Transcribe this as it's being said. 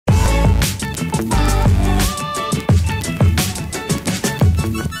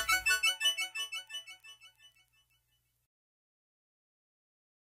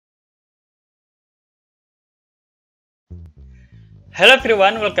Hello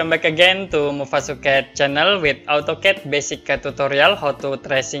everyone, welcome back again to mufasucad channel with AutoCAD basic tutorial how to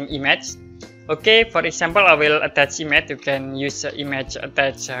tracing image. Okay, for example, I will attach image. You can use image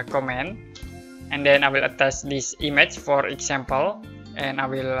attach command, and then I will attach this image for example, and I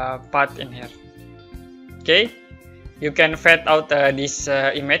will put in here. Okay, you can fade out this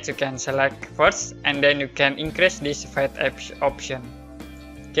image. You can select first, and then you can increase this fade option.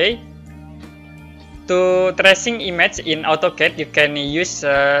 Okay. To tracing image in AutoCAD, you can use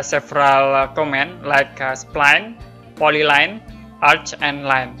several commands like spline, polyline, arch, and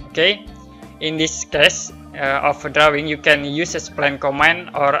line. Okay, in this case of drawing, you can use a spline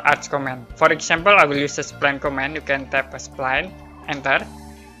command or arch command. For example, I will use a spline command. You can tap a spline, enter.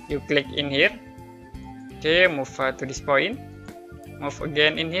 You click in here. Okay, move to this point. Move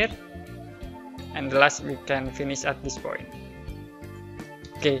again in here, and the last we can finish at this point.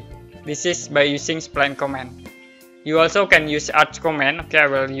 Okay. This is by using spline command. You also can use arch command. Okay, I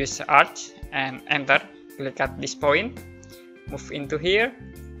will use arch and enter. Click at this point, move into here,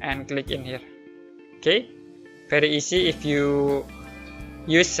 and click in here. Okay, very easy if you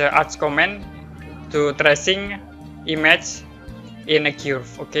use arch command to tracing image in a curve.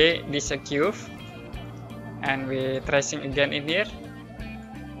 Okay, this is a curve, and we tracing again in here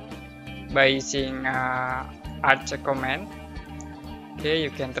by using arch command. Okay,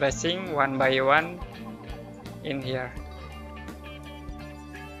 you can tracing one by one in here.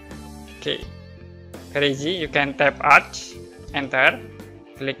 Okay, very easy. You can tap arch, enter,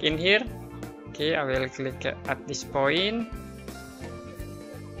 click in here. Okay, I will click at this point,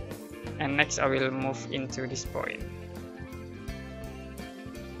 and next I will move into this point.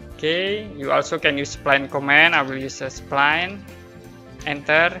 Okay, you also can use spline command. I will use a spline,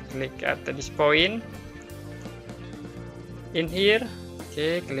 enter, click at this point in here.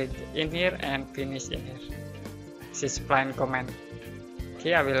 Okay, click in here and finish in here. This is spline command.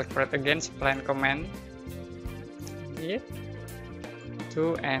 Okay, I will create again spline command here,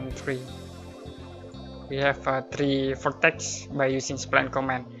 2 and 3. We have 3 vertex by using spline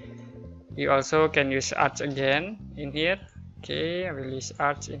command. You also can use arch again in here. Okay, I will use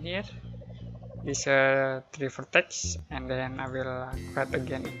arch in here. These 3 vertex, and then I will create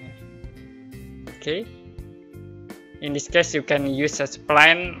again in here. Okay. In this case, you can use a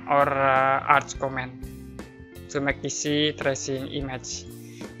spline or arch command to make easy tracing image.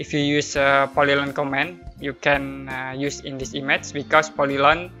 If you use a polyline command, you can use in this image because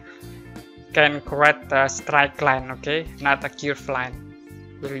polyline can create a straight line, okay, not a curved line.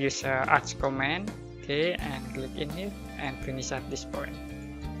 We'll use arch command, okay, and click in here and finish at this point.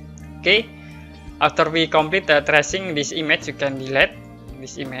 Okay, after we complete tracing this image, you can delete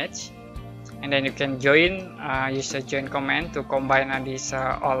this image. And then you can join, use a join command to combine these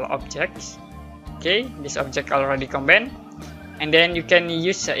all objects. Okay, this object already combined. And then you can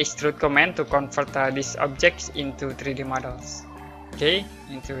use extrude command to convert these objects into 3D models. Okay,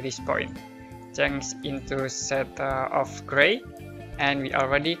 into this point. Change into set of gray. And we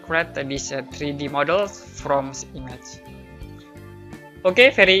already create these 3D models from image. Okay,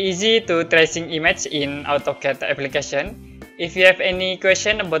 very easy to tracing image in AutoCAD application. If you have any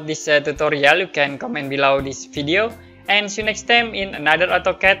question about this tutorial, you can comment below this video, and see you next time in another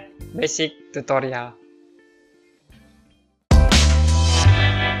AutoCAD basic tutorial.